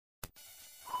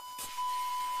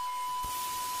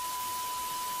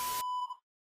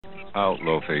Out,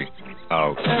 Loafy.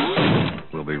 Out.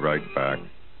 We'll be right back.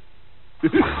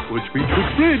 Watch me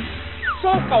trick in.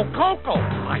 Soco Coco,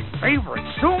 my favorite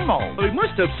sumo. I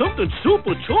must have something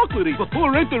super chocolatey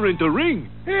before entering the ring.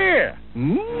 Here.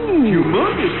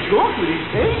 Humongous chocolatey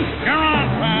taste. You're on,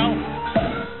 pal.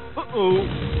 Uh-oh.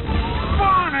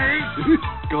 Barney!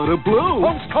 Gotta blow.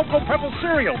 Holmes Cocoa Pebbles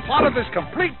cereal, part of this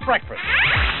complete breakfast.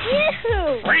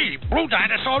 Yoo-hoo! Free Blue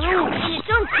Dinosaur Ooze.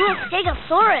 Some cool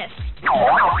Stegosaurus.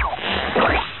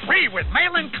 Free with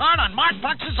mail-in card on marked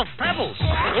boxes of Pebbles.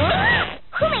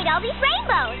 Who made all these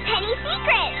rainbows? Penni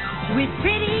Secret. With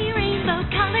pretty rainbow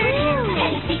colored hair.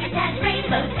 Penni Secret has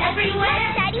rainbows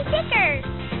everywhere. Daddy stickers.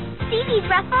 See these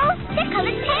ruffles? They're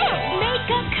colored pink.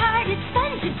 Makeup card, it's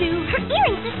fun to do. Her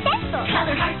earrings are stencils.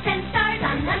 Color hearts and stars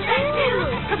on them back too.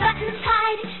 Her buttons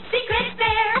tied, secret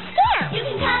fair. A stamp. You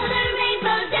can color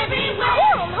rainbows everywhere.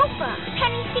 Cool, Mopa.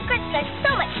 Penni Secret, there's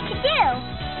so much to do.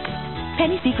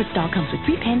 Penni Secret doll comes with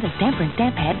 3 pens, a stamper and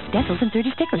stamp pads, stencils, and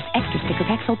 30 stickers. Extra sticker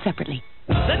packs sold separately.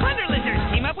 The Thunder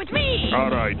Lizards team up with me. All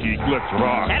right, geek, let's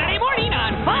rock. Saturday morning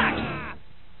on Fox.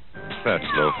 Fetch,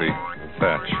 Loafy.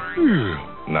 Fetch.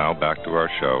 Now back to our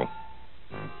show.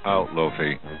 Out,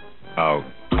 Loafy. Out.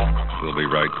 We'll be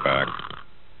right back.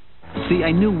 See,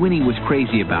 I knew Winnie was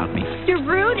crazy about me. You're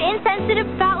rude, insensitive,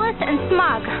 thoughtless, and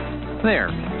smug.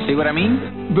 There. See what I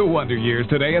mean? The Wonder Years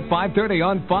today at 5:30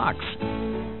 on Fox.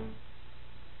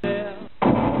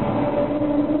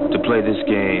 To play this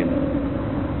game,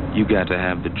 you got to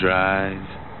have the drive.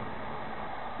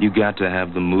 You got to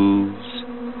have the moves.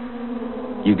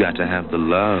 You got to have the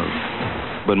love.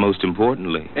 But most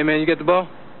importantly... Hey, man, you got the ball?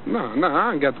 No,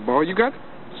 I ain't got the ball. You got it?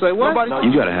 Say what? You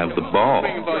got to have the ball.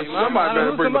 Somebody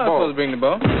better bring the ball. Supposed to bring the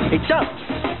ball? Hey, Chuck.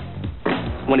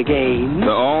 Want a game? The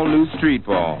all-new Street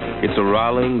Ball. It's a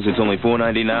Rawlings, it's only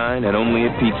 $4.99, and only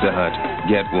at Pizza Hut.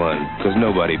 Get one, because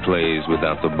nobody plays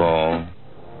without the ball.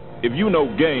 If you know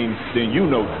games, then you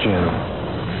know channel.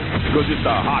 Because it's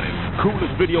the hottest,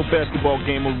 coolest video basketball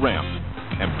game around.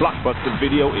 And Blockbuster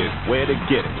Video is where to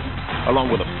get it, along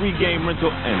with a free game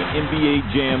rental and an NBA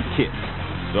Jam kit.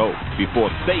 So, before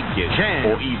they get jammed,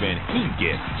 or even he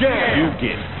gets jammed, you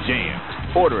get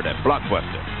jammed. Order it at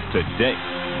Blockbuster today,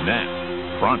 now,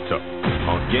 pronto,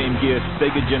 on Game Gear,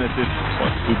 Sega Genesis, or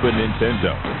Super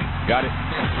Nintendo. Got it?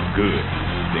 Good.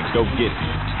 Then go get it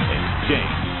and jam.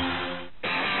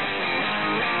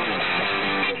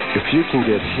 If you can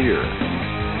get here,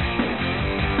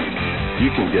 you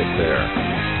can get there.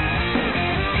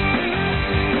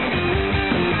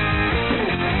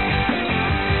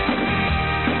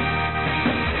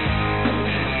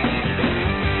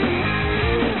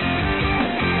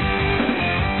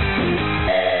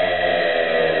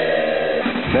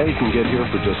 Now you can get here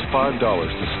for just $5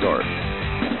 to start.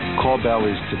 Call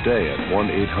Bally's today at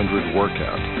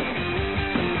 1-800-WORKOUT.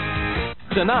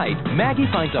 Tonight, Maggie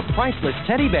finds a priceless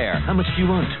teddy bear. How much do you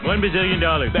want? $1 bazillion.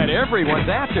 That everyone's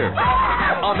after.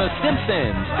 On The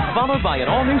Simpsons, followed by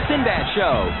an all-new Sinbad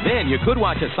show. Then you could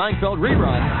watch a Seinfeld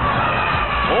rerun.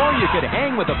 Or you could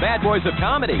hang with the bad boys of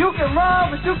comedy. You can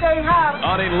love, but you can't hide.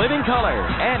 On In Living Color.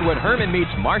 And when Herman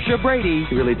meets Marcia Brady.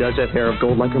 He really does have hair of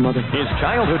gold like her mother. His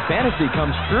childhood fantasy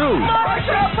comes true.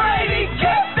 Marcia Brady,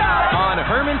 get down! On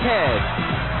Herman's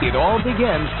Head. It all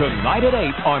begins tonight at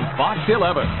 8 on Fox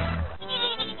 11.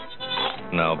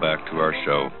 Now back to our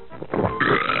show.